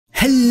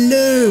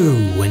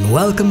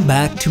welcome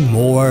back to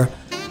more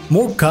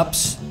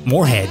cups,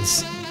 more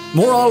heads,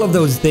 more all of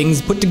those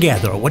things put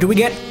together. What do we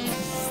get?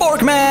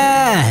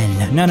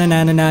 Forkman!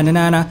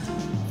 Na.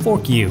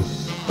 Fork you.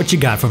 What you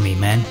got for me,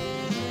 man?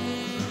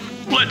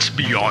 Let's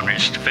be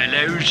honest,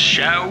 fellows,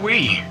 shall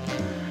we?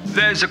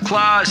 There's a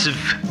class of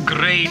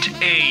grade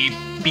A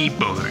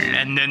people,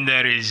 and then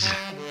there is,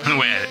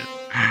 well,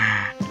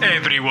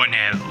 everyone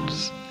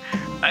else.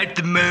 At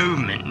the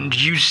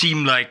moment, you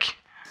seem like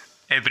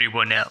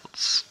everyone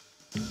else.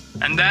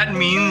 And that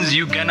means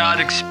you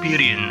cannot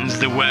experience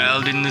the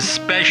world in the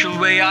special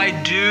way I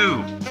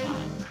do.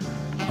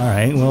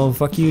 Alright, well,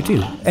 fuck you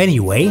too.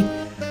 Anyway,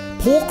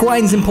 Pork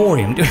Rinds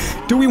Emporium.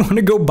 Do we want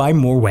to go buy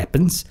more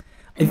weapons?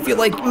 I feel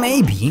like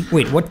maybe.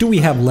 Wait, what do we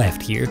have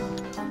left here?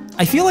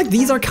 I feel like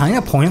these are kind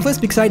of pointless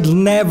because I'd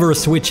never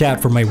switch out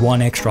for my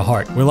one extra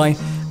heart, will I?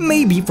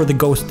 Maybe for the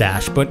ghost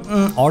dash, but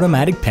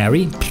automatic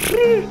parry?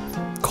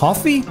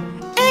 Coffee?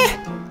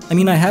 I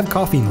mean, I have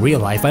coffee in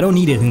real life. I don't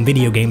need it in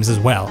video games as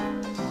well.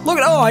 Look,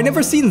 oh, I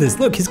never seen this.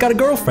 Look, he's got a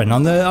girlfriend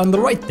on the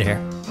right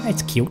there.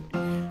 That's cute.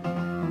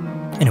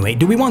 Anyway,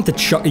 do we want the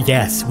charge?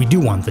 Yes, we do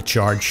want the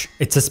charge.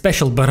 It's a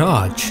special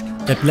barrage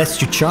that lets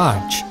you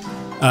charge.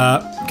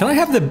 Can I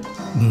have the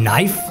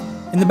knife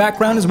in the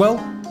background as well?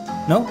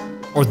 No?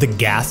 Or the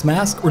gas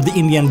mask? Or the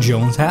Indiana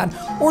Jones hat?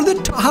 Or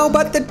how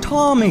about the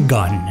Tommy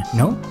gun?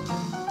 No?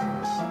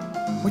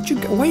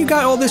 Why you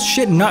got all this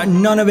shit?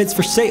 None of it's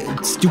for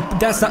sale. Stupid.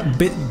 That's not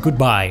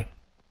goodbye.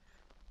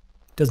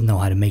 Doesn't know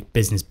how to make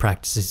business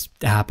practices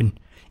happen.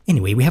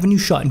 Anyway, we have a new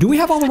shot. Do we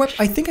have all the weapons?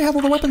 I think I have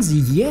all the weapons.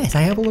 Yes,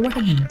 I have all the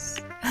weapons.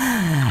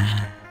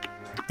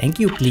 Thank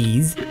you,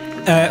 please.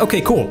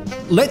 Okay, cool.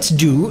 Let's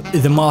do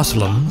the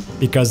mausoleum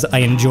because I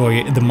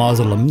enjoy the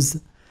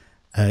mausoleums.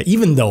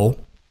 Even though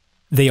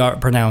they are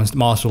pronounced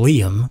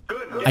mausoleum,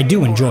 I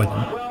do enjoy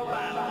them.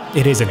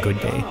 It is a good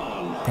day.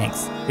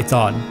 Thanks. It's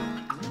on.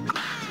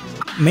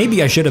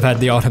 Maybe I should have had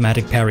the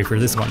automatic parry for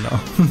this one though.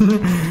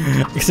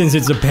 Since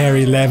it's a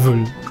parry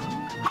level.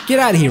 Get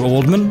out of here,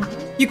 old man.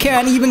 You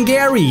can't even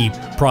Gary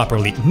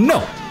properly.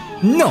 No.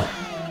 No.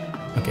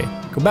 Okay,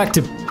 go back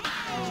to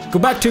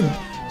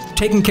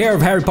taking care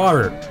of Harry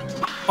Potter.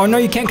 Oh no,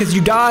 you can't because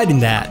you died in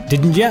that,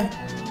 didn't you?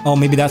 Oh,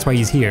 maybe that's why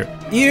he's here.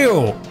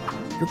 Ew.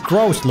 You're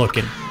gross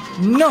looking.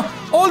 No,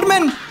 old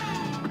man.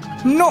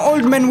 No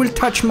old man will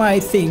touch my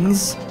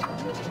things.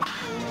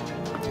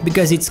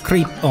 Because it's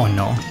creep. Oh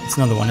no, it's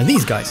another one of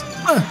these guys.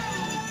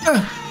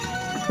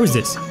 Who's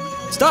this?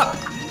 Stop!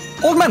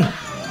 Old man!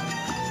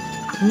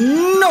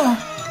 No!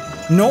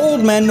 No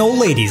old man, no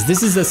ladies.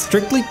 This is a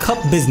strictly cup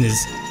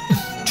business.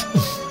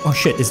 Oh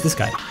shit, it's this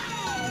guy.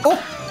 Oh!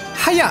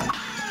 Hiya!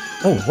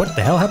 Oh, what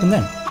the hell happened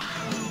then?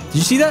 Did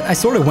you see that? I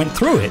sort of went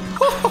through it.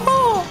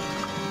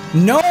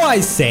 No, I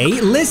say,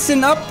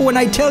 listen up when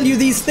I tell you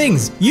these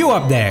things. You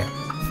up there.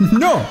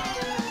 No!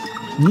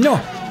 No,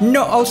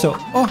 no, also,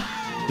 oh.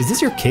 Is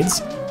this your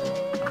kids?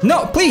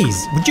 No,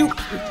 please, would you?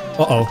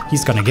 Uh-oh,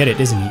 he's gonna get it,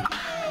 isn't he?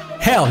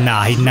 Hell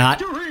nah, he's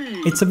not.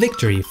 It's a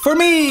victory for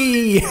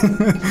me!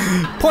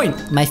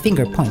 Point, my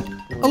finger point.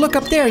 Oh, look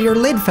up there, your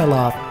lid fell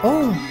off.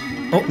 Oh,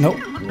 oh, no,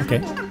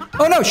 okay.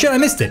 Oh no, shit, I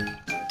missed it.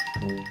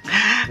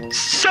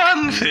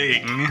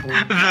 Something.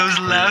 Those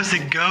lousy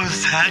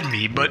ghosts had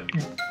me, but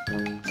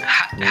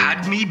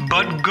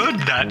good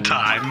that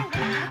time.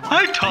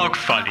 I talk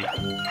funny.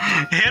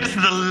 Here's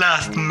the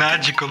last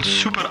magical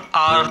super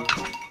art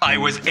I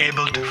was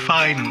able to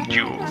find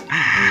you.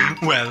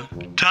 Well,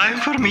 time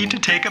for me to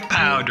take a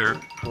powder.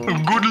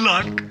 Good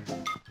luck.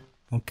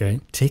 Okay,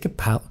 take a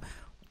powder.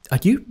 Are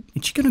you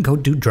gonna go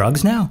do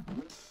drugs now?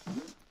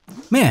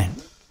 Man,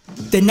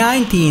 the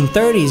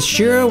 1930s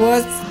sure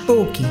was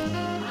spooky.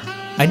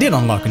 I did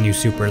unlock a new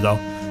super though.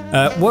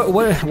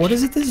 What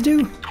does this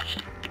do?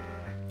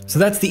 So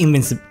that's the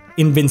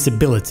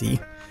invincibility.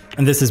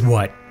 And this is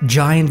what?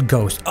 Giant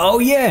ghost. Oh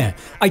yeah!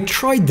 I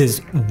tried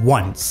this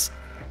once.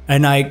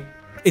 And I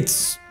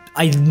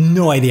have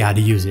no idea how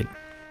to use it.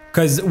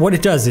 Cause what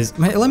it does is,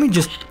 let me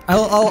just,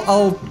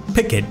 I'll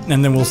pick it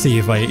and then we'll see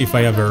if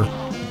I ever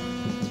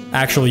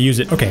actually use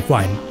it. Okay,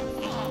 fine.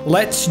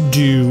 Let's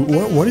do,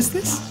 what is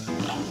this?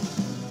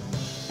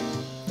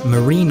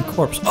 Marine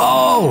corpse.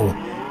 Oh!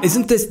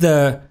 Isn't this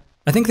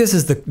I think this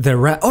is the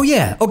rat. Oh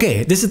yeah,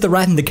 okay, this is the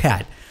rat and the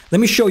cat. Let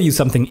me show you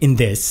something in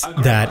this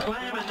that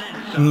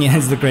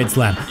has the great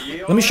slam.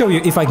 Let me show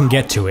you if I can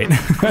get to it,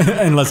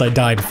 unless I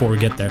die before we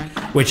get there,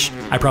 which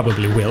I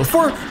probably will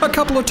for a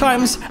couple of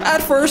times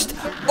at first.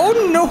 Oh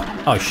no!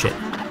 Oh shit.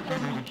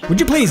 Would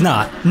you please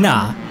not?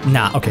 Nah.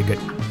 Okay, good.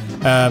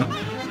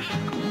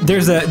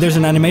 There's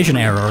an animation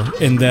error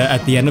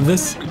at the end of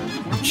this,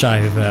 which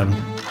it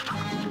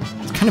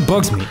kind of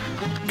bugs me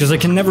because I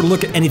can never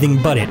look at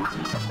anything but it.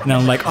 And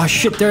I'm like, oh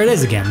shit, there it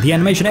is again, the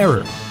animation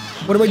error.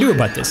 What do I do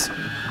about this?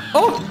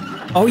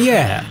 Oh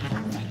yeah.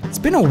 It's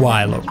been a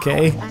while,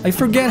 okay? I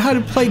forget how to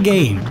play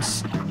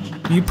games.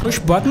 Do you push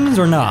buttons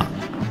or not?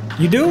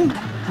 You do?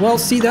 Well,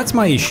 see, that's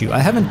my issue. I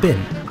haven't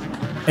been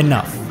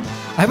enough.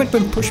 I haven't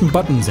been pushing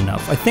buttons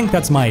enough. I think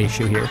that's my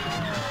issue here.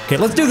 Okay,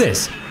 let's do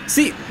this.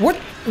 See, what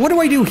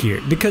do I do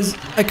here? Because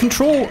I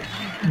control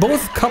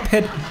both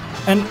Cuphead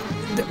and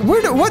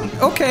what?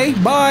 Okay,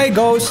 bye,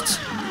 ghosts.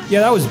 Yeah,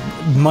 that was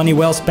money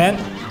well spent.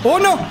 Oh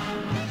no!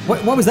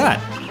 What was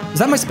that? Is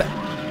that my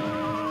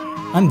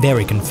I'm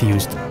very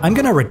confused. I'm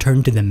gonna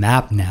return to the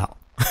map now.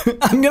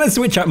 I'm gonna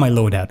switch out my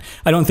loadout.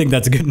 I don't think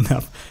that's good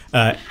enough.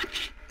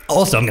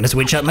 Also, I'm gonna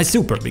switch out my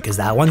super because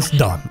that one's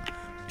done.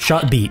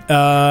 Shot beat.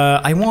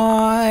 I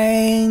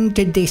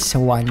wanted this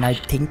one, I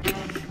think.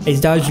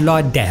 It does a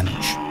lot of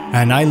damage.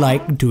 And I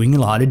like doing a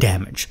lot of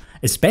damage.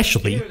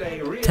 Especially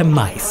to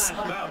mice.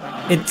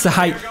 It's a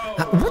high...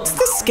 What's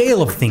the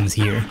scale of things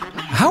here?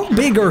 How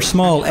big or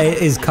small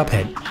is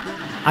Cuphead?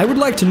 I would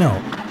like to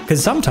know.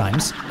 Because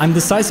sometimes I'm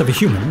the size of a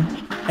human.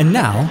 And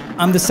now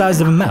I'm the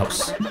size of a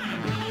mouse.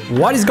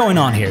 What is going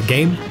on here,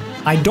 game?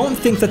 I don't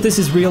think that this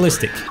is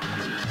realistic.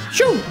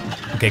 Shoo!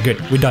 Okay, good.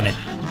 We've done it.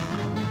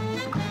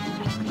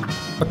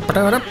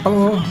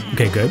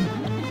 Okay, good.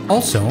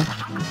 Also,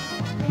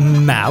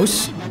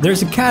 mouse,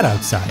 there's a cat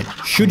outside.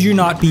 Should you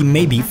not be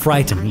maybe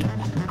frightened?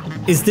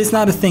 Is this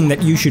not a thing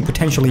that you should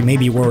potentially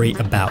maybe worry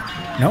about?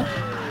 No?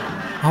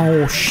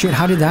 Oh shit,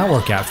 how did that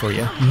work out for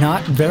you?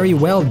 Not very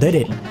well, did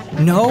it?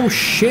 No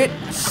shit,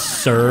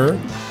 sir.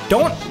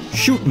 Don't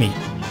shoot me.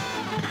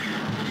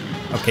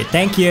 Okay,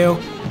 thank you.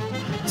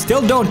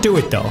 Still don't do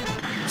it though.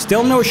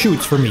 Still no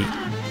shoots for me.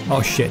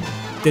 Oh shit,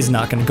 this is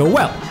not gonna go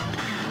well.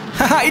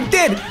 Haha, it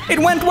did! It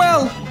went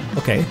well!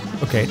 Okay,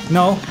 okay,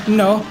 no.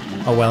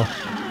 Oh well.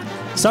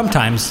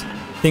 Sometimes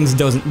things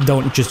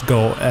don't just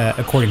go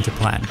according to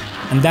plan.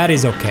 And that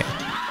is okay.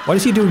 What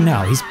is he doing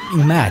now? He's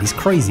mad, he's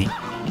crazy.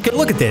 Okay,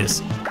 look at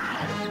this.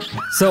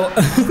 So,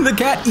 the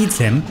cat eats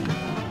him,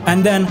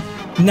 and then,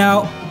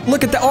 now,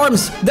 look at the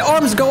arms. The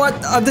arms go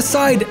at the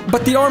side,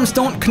 but the arms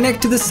don't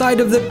connect to the side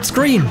of the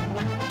screen.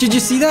 Did you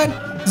see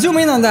that? Zoom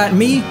in on that,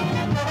 me.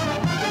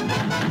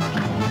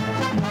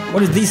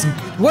 What is these?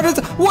 What is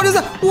that?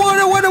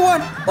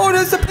 Oh,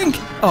 there's the pink.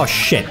 Oh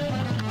shit.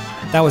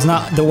 That was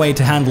not the way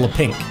to handle a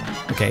pink.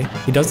 Okay,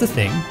 he does the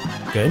thing.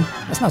 Good,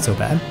 that's not so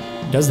bad.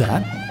 He does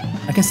that.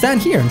 I can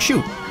stand here and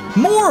shoot.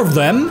 More of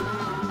them?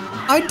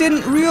 I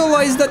didn't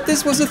realize that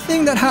this was a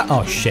thing that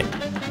oh shit.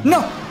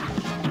 No,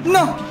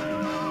 no.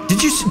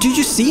 Did you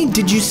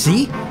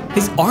see?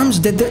 His arms,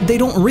 they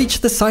don't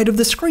reach the side of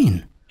the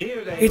screen.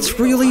 It's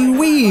really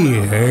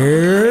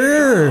weird,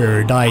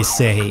 I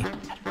say.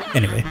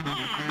 Anyway,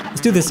 let's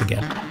do this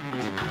again.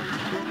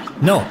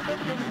 No.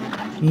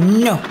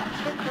 No.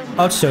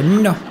 Also,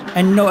 no.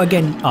 And no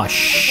again. Oh,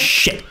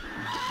 shit.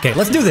 Okay,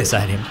 let's do this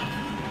at him.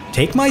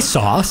 Take my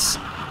sauce,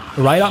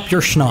 right up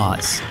your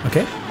schnoz,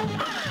 okay?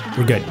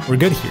 We're good. We're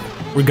good here.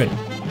 We're good.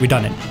 We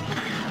done it.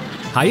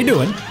 How you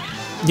doing?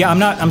 Yeah,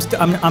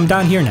 I'm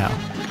down here now.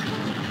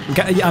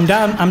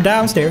 I'm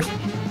downstairs.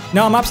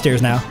 No, I'm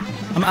upstairs now.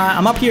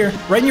 I'm up here,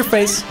 right in your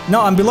face.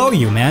 No, I'm below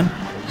you, man.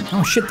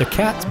 Oh shit, the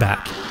cat's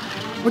back.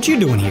 What you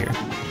doing here?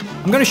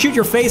 I'm gonna shoot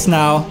your face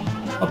now.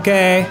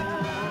 Okay.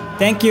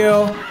 Thank you.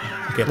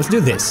 Okay, let's do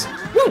this.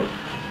 Woo!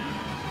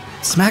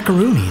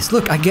 Smackaroonies.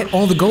 Look, I get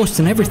all the ghosts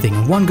and everything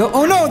in one go.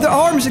 Oh no, the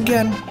arms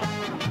again.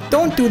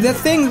 Don't do the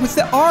thing with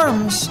the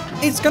arms.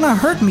 It's gonna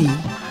hurt me.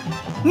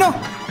 No.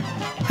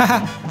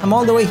 Haha, I'm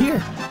all the way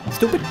here.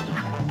 Stupid.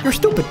 You're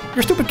stupid. You're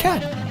a stupid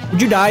cat.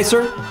 Would you die,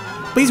 sir?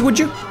 Please, would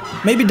you?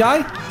 Maybe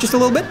die? Just a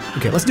little bit?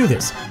 Okay, let's do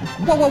this.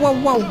 Whoa, whoa, whoa,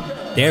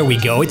 whoa. There we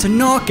go, it's a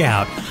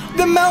knockout.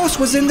 The mouse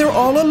was in there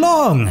all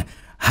along.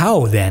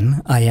 How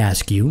then, I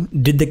ask you,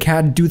 did the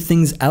cat do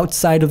things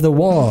outside of the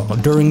wall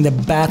during the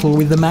battle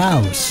with the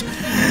mouse?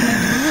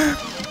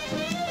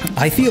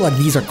 I feel like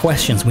these are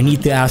questions we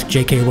need to ask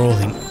J.K.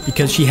 Rowling,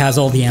 because she has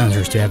all the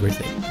answers to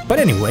everything. But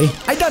anyway,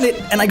 I done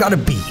it, and I got a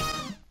B.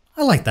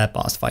 I like that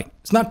boss fight.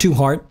 It's not too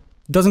hard.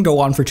 It doesn't go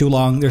on for too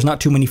long. There's not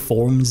too many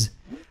forms.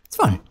 It's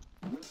fun.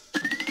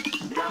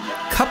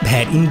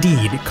 Cuphead,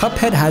 indeed.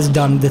 Cuphead has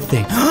done the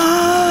thing.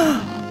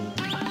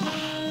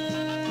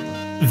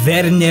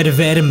 Werner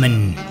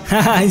Vermin.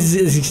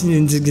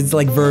 It's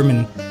like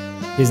vermin.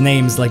 His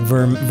name's like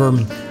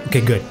vermin.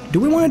 Okay, good. Do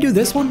we want to do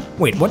this one?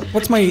 Wait,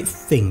 what's my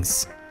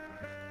things?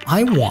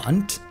 I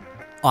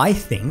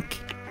think,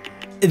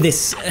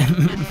 this.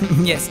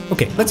 Yes,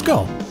 okay, let's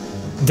go.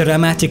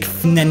 Dramatic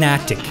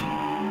fanatic.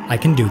 I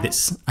can do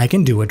this. I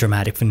can do a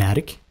dramatic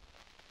fanatic.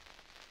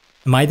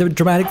 Am I the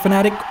dramatic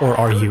fanatic, or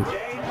are you?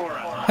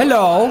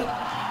 Hello,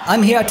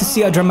 I'm here to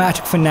see a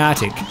dramatic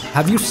fanatic.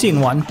 Have you seen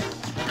one?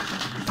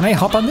 Can I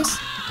hop on this?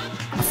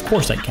 Of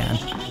course I can.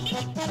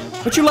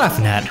 What you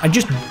laughing at? I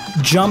just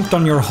jumped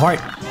on your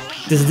heart.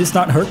 Does this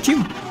not hurt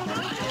you?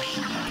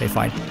 Okay,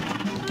 fine.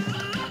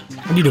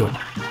 What are you doing?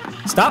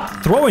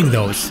 Stop throwing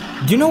those.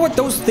 Do you know what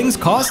those things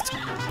cost?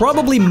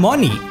 Probably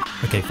money.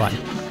 Okay, fine.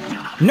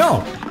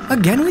 No,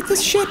 again with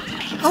this shit?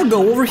 I'll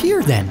go over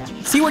here then.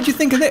 See what you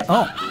think of it.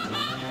 Oh,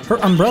 her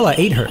umbrella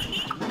ate her.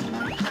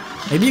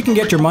 Maybe you can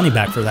get your money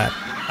back for that.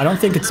 I don't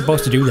think it's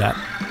supposed to do that.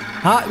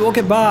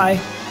 Okay, bye.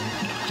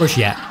 Where's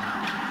she at?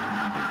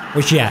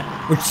 Where's she at?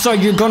 Which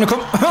side you're gonna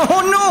come?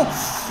 Oh no!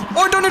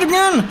 Oh, I've done it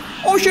again!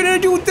 Oh shit, I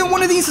do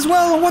one of these as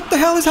well. What the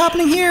hell is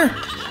happening here?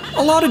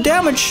 A lot of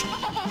damage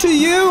to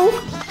you.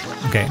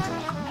 Okay.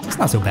 That's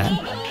not so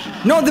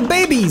bad. No, the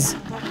babies!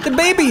 The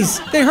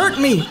babies! They hurt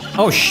me!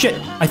 Oh shit,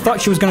 I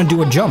thought she was gonna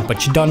do a jump,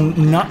 but she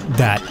done not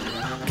that.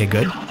 Okay,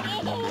 good.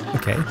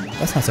 Okay,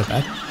 that's not so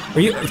bad. Are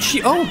you,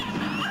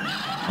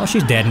 oh,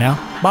 she's dead now.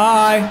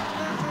 Bye!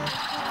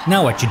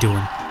 Now what you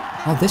doing?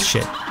 Oh, this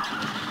shit.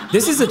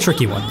 This is a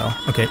tricky one though.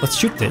 Okay, let's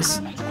shoot this.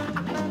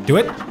 Do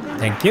it.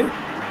 Thank you.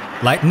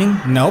 Lightning,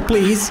 no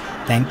please.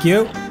 Thank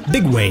you.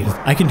 Big wave,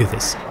 I can do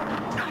this.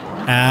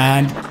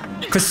 And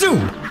kazoo!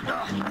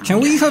 Can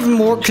we have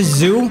more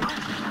kazoo?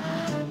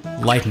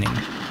 Lightning.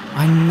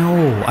 I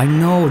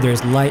know,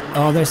 there's light.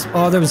 Oh,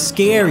 that was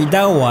scary,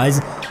 that was.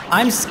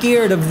 I'm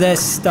scared of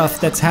this stuff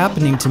that's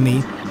happening to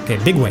me. Okay,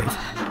 big wave.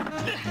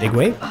 Big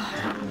wave?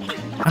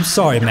 I'm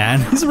sorry,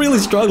 man. He's really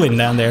struggling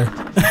down there.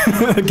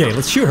 Okay,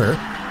 let's shoot her.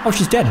 Oh,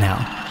 she's dead now.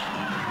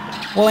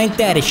 Well, ain't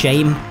that a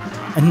shame?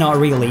 Not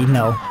really,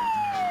 no.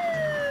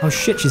 Oh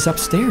shit, she's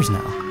upstairs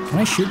now. Can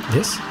I shoot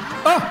this?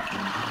 Oh!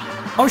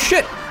 Oh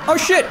shit! Oh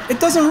shit! It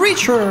doesn't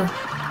reach her!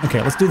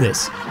 Okay, let's do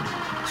this.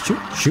 Shoot,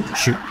 shoot,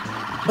 shoot.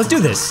 Let's do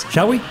this,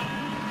 shall we?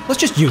 Let's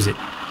just use it.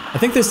 I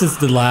think this is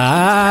the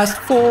last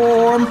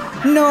form.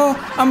 No,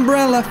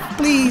 umbrella,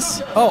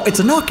 please. Oh, it's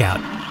a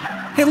knockout.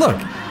 Hey, look.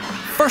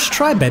 First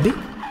try, baby.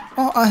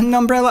 Oh, an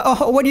umbrella.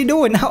 Oh, what are you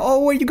doing? Oh,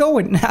 where are you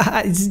going?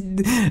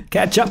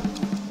 Catch up.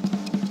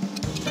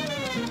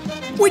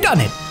 We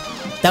done it.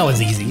 That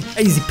was easy.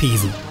 Easy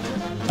peasy.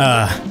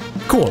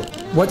 Cool.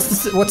 What's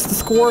the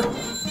score?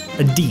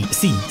 A D.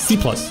 C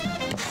plus.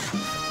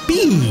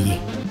 B.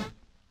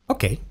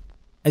 Okay.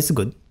 It's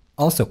good.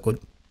 Also good.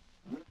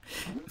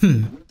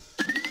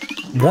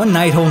 One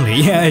night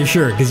only. Yeah,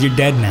 sure, because you're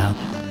dead now.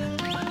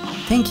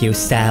 Thank you,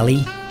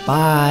 Sally.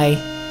 Bye.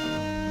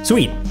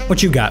 Sweet.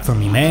 What you got for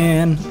me,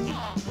 man?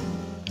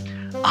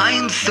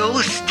 I'm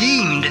so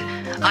steamed.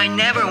 I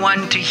never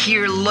want to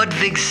hear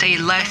Ludwig say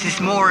less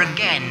is more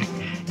again.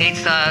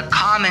 It's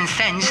common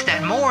sense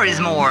that more is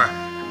more.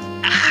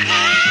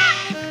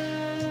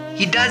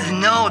 He does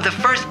know the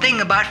first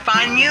thing about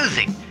fine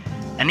music.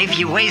 And if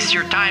you waste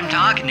your time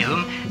talking to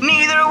him,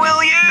 neither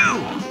will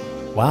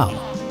you! Wow.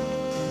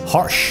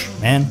 Harsh,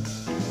 man.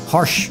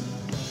 Harsh.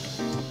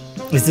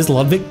 Is this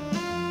Ludwig?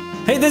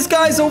 Hey, this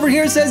guy's over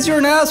here says you're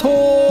an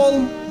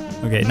asshole!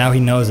 Okay, now he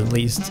knows at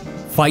least.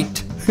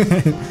 Fight.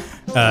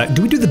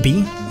 Do we do the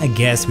B? I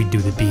guess we do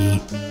the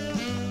B.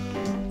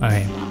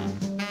 Okay.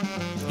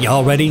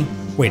 Y'all ready?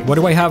 Wait, what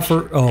do I have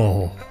for...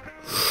 Oh.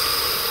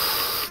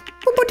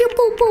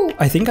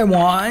 I think I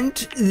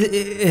want...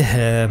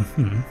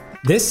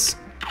 this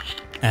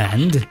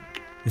and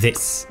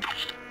this.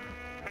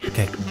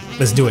 Okay,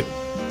 let's do it.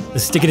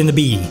 Let's stick it in the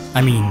B.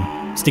 I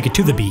mean, stick it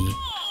to the B.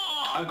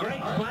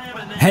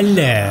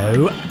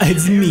 Hello,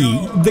 it's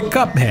me, the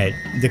Cuphead.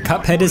 The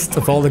Cupheadest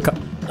of all the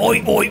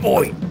Oi, oi,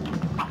 oi!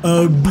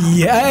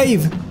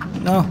 Behave!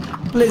 No,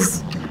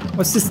 please.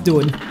 What's this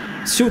doing?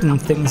 Shooting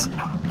things.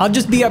 I'll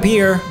just be up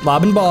here,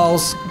 lobbing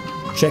balls,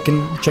 checking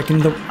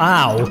the.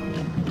 Ow!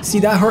 See,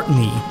 that hurt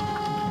me.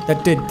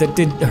 That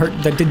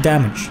did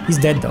damage. He's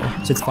dead though,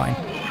 so it's fine.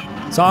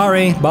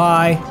 Sorry,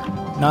 bye.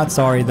 Not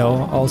sorry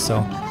though.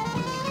 Also,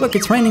 look,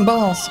 it's raining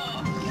balls.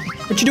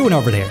 What you doing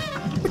over there?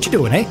 What you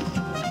doing, eh?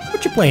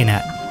 What you playing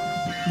at?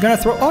 You gonna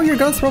throw? Oh, you're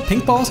gonna throw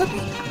pink balls at me?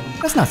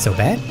 That's not so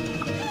bad.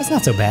 That's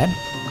not so bad.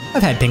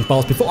 I've had pink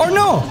balls before. Oh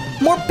no!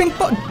 More pink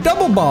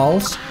double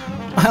balls.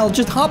 I'll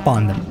just hop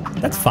on them.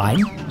 That's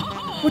fine.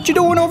 What you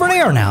doing over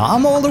there now?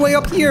 I'm all the way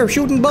up here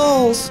shooting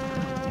balls.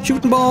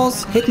 Shooting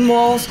balls, hitting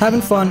walls,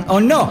 having fun. Oh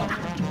no!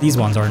 These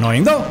ones are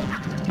annoying though.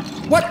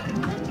 What?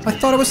 I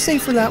thought I was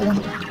safe for that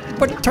one.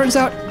 But it turns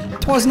out,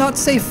 'twas not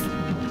safe.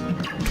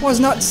 'Twas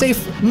not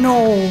safe,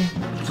 no.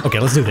 Okay,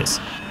 let's do this.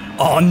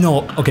 Oh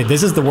no, okay,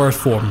 this is the worst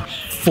form.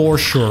 For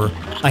sure.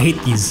 I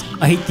hate these.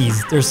 I hate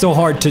these. They're so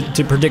hard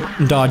to predict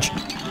and dodge.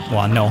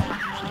 Well, no.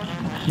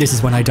 This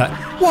is when I die.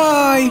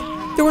 Why?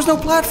 There was no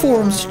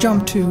platforms to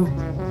jump to.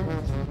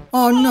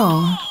 Oh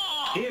no.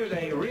 Here's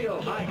a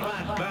real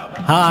high-class bout.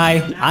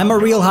 Hi, I'm a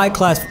real high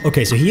class.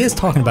 Okay, so he is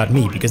talking about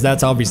me because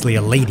that's obviously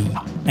a lady.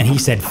 And he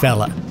said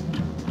fella.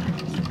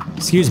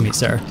 Excuse me,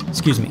 sir.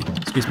 Excuse me.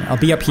 Excuse me. I'll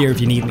be up here if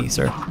you need me,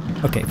 sir.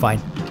 Okay, fine.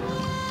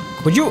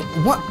 Would you...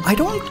 What? I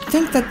don't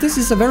think that this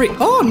is a very...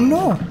 Oh,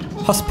 no.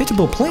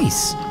 Hospitable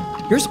place.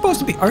 You're supposed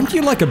to be... Aren't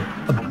you like a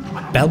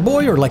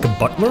bellboy or like a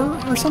butler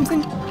or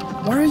something?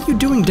 Why are you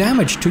doing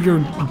damage to your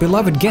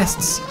beloved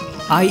guests?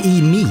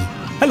 I.e. me.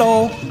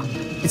 Hello.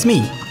 It's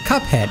me,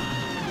 Cuphead.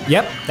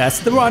 Yep, that's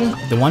the one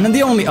and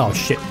the only. Oh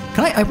shit.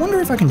 I wonder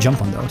if I can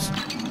jump on those.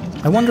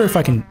 I wonder if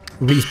I can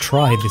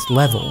retry this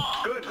level.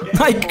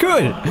 I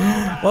could!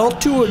 Well,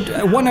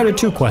 1 out of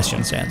 2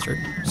 questions answered.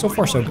 So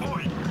far so good.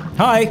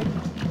 Hi!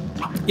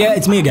 Yeah,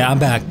 it's me again, I'm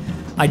back.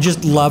 I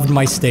just loved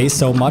my stay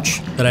so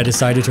much that I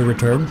decided to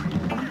return.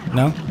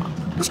 No?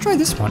 Let's try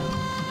this one.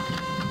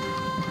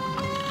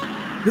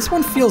 This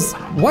one feels...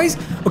 Why is...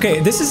 Okay,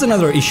 this is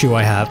another issue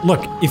I have.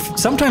 Look, if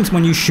sometimes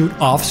when you shoot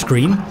off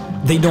screen,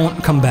 they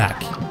don't come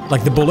back.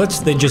 Like the bullets,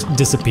 they just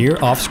disappear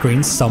off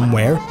screen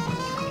somewhere.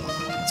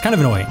 It's kind of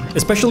annoying,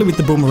 especially with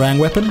the boomerang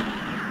weapon,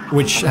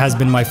 which has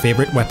been my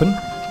favorite weapon.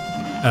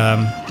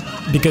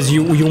 because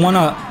you want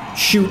to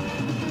shoot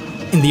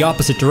in the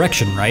opposite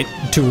direction, right?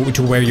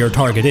 To where your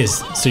target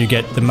is, so you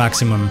get the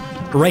maximum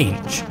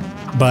range.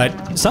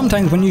 But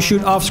sometimes when you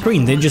shoot off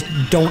screen, they just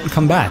don't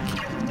come back,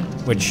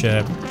 which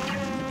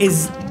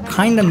is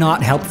kind of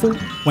not helpful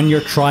when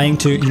you're trying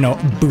to, you know,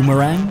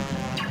 boomerang.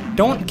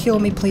 Don't kill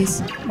me,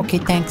 please. Okay,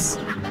 thanks.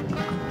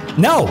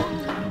 No!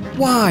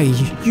 Why?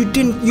 You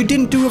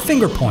didn't do a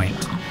finger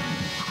point.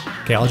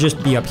 Okay, I'll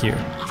just be up here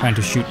trying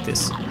to shoot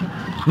this.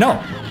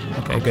 No!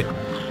 Okay, good.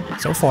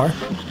 So far,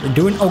 we're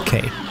doing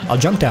okay. I'll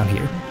jump down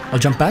here. I'll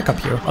jump back up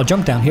here. I'll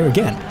jump down here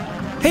again.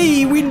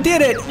 Hey, we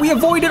did it! We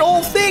avoided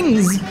all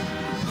things!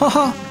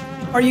 Haha.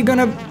 What are you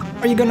gonna,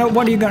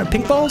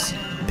 pink balls?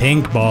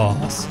 Pink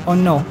balls. Oh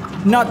no,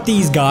 not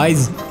these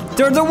guys.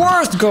 They're the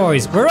worst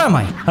guys. Where am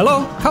I?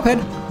 Hello?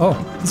 Cuphead? Oh,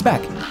 he's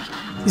back.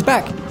 He's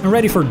back. I'm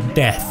ready for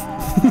death.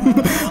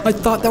 I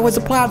thought that was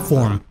a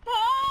platform.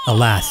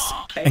 Alas,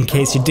 in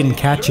case you didn't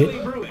catch it,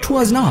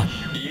 'twas not.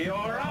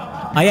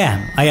 I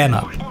am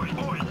up.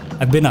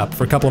 I've been up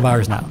for a couple of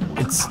hours now.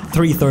 It's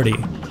 3:30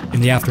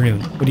 in the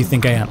afternoon. What do you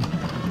think I am?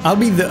 I'll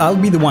be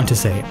the one to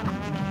say it.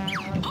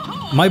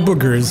 My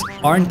boogers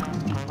aren't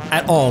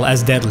at all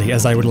as deadly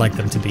as I would like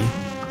them to be.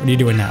 What are you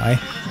doing now, eh?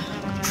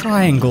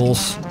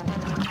 Triangles.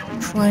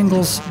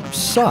 Triangles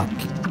suck.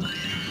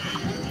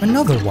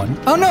 Another one.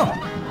 Oh no!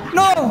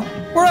 No!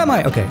 Where am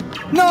I? Okay.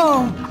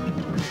 No!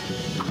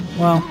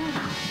 Well,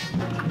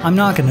 I'm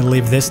not gonna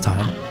live this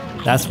time.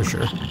 That's for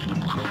sure.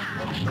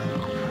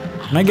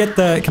 Can I get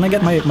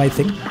my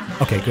thing?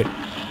 Okay, good.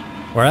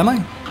 Where am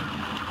I?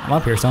 I'm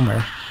up here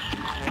somewhere.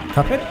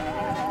 Cuphead?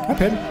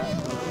 Cuphead?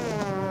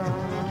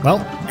 Well,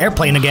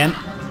 airplane again.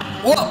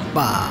 Whoa!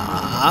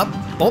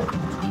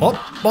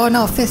 Oh,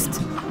 no,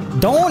 fist.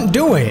 Don't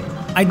do it.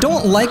 I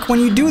don't like when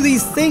you do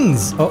these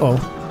things. Uh-oh.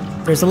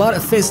 There's a lot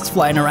of fists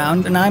flying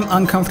around and I'm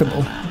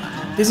uncomfortable.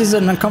 This is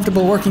an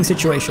uncomfortable working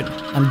situation.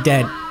 I'm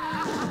dead.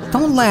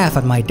 Don't laugh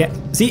at my death.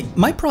 See,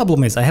 my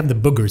problem is I have the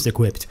boogers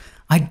equipped.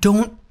 I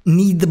don't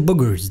need the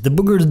boogers. The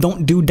boogers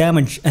don't do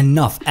damage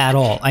enough at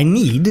all. I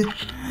need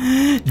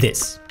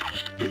this.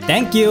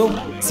 Thank you.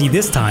 See,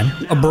 this time,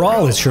 a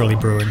brawl is surely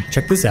brewing.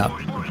 Check this out.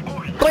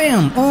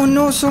 Bam! Oh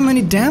no, so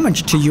many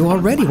damage to you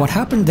already. What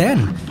happened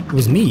then? It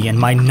was me and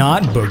my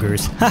not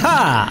boogers.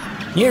 Haha!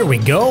 Here we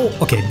go.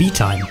 Okay, B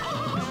time.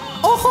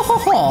 Oh ho ho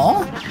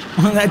ho!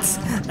 That's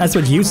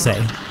what you say.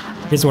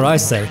 Here's what I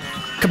say.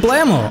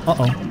 Kablamo!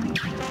 Uh-oh.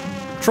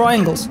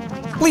 Triangles.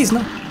 Please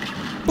no.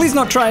 Please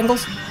not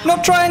triangles. No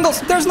triangles!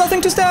 There's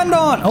nothing to stand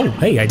on! Oh,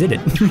 hey, I did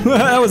it.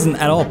 That wasn't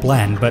at all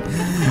planned, but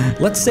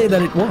let's say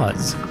that it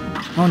was.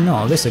 Oh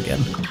no, this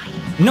again.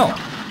 No!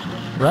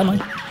 Where am I?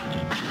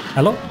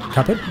 Hello?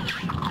 Cuphead?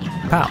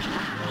 Pow.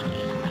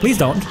 Please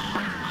don't.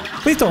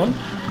 Please don't.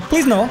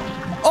 Please no.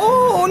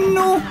 Oh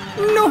no!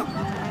 No!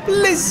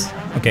 Please!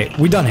 Okay,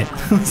 we done it.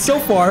 So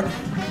far,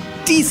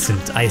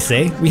 decent, I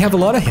say. We have a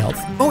lot of health.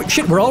 Oh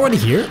shit, we're already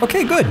here?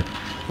 Okay, good.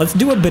 Let's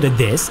do a bit of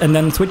this and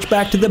then switch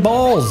back to the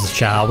balls,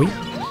 shall we?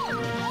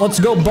 Let's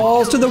go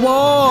balls to the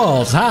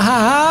walls! Ha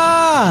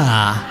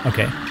ha ha!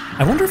 Okay,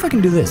 I wonder if I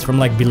can do this from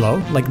like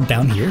below, like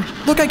down here.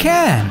 Look, I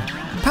can!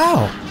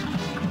 Pow!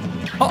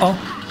 Uh-oh.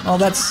 Oh,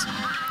 that's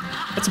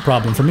a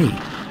problem for me.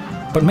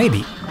 But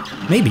maybe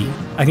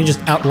I can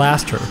just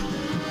outlast her.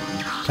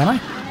 Can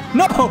I?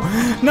 No!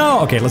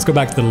 No! Okay, let's go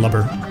back to the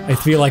lubber. I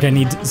feel like I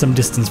need some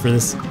distance for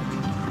this.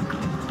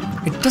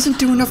 It doesn't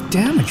do enough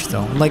damage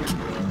though, like,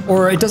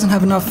 or it doesn't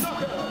have enough...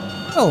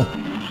 Oh.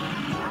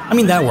 I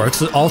mean, that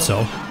works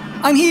also.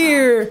 I'm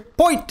here!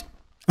 Point!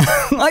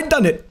 I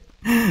done it!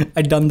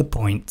 I done the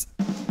point.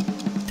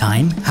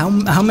 Time? How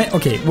many?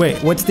 Okay,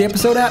 wait, what's the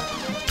episode at?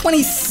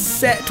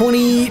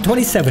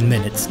 27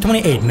 minutes.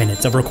 28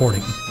 minutes of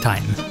recording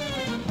time.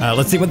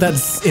 Let's see what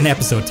that's in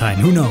episode time.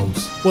 Who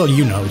knows? Well,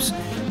 you knows.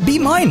 B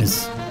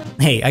minus.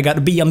 Hey, I got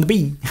a B on the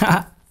B.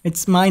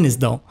 It's minus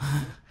though.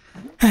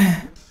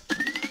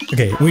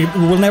 Okay,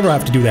 we'll never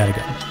have to do that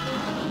again.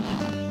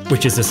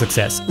 Which is a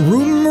success.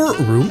 Rumor?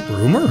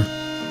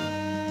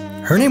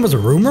 Her name was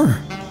Rumor?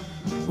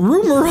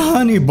 Rumor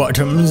Honey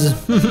Bottoms.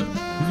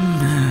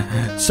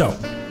 So,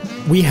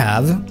 we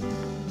have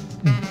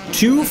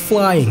 2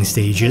 flying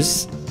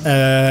stages,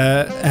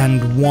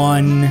 and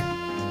 1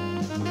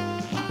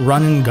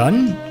 run and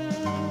gun?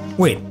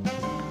 Wait.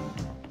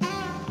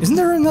 Isn't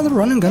there another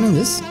run and gun in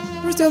this?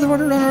 Where's the other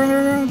one?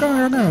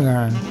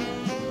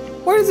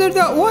 Where is it?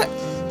 What?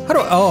 How do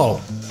I?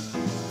 Oh.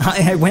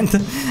 I went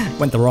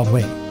the wrong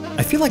way.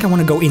 I feel like I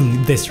want to go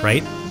in this,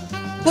 right?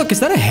 Look, is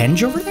that a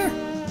henge over there?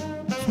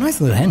 It's a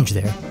nice little henge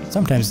there.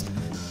 Sometimes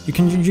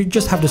you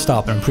just have to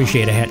stop and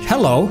appreciate a henge.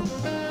 Hello.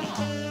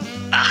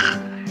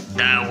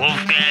 The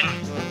Wolfgang,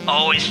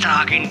 always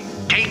talking,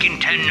 taking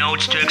 10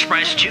 notes to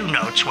express 2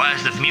 notes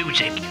worth of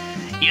music.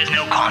 He has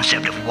no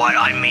concept of what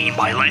I mean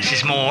by less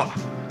is more.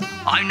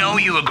 I know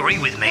you agree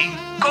with me.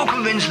 Go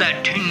convince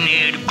that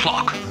tin-eared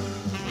clock.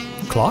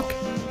 Clock?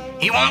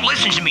 He won't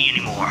listen to me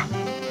anymore.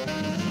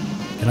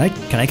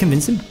 Can I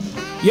convince him?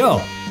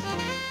 Yo,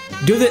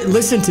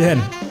 listen to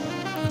him.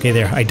 Okay,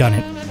 there, I done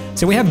it.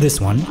 So we have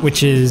this one,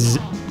 which is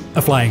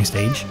a flying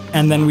stage,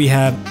 and then we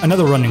have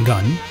another run and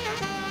gun,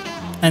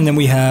 and then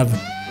we have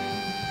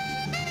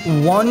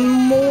one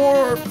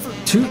more,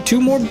 two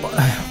more.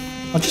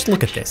 I'll just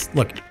look at this.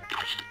 Look,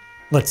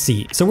 let's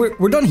see. So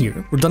we're done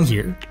here. We're done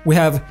here. We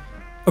have,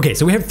 okay,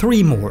 so we have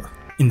 3 more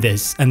in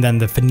this, and then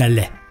the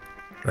finale,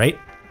 right?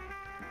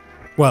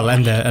 Well,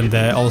 and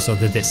the also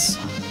this.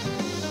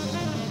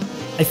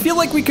 I feel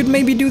like we could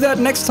maybe do that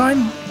next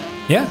time.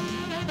 Yeah,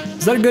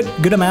 is that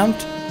a good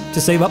amount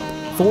to save up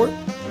for?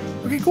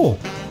 Okay, cool.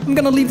 I'm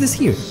gonna leave this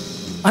here.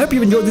 I hope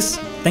you've enjoyed this.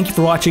 Thank you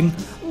for watching.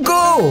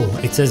 Go!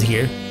 It says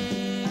here.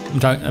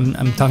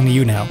 I'm talking to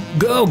you now.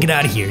 Go, get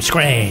out of here,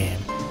 scram!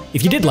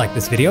 If you did like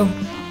this video,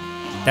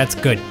 that's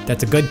good.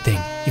 That's a good thing.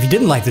 If you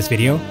didn't like this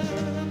video,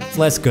 it's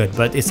less good,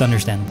 but it's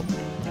understandable.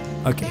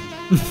 Okay.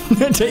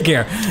 Take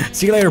care.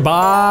 See you later.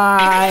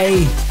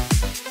 Bye!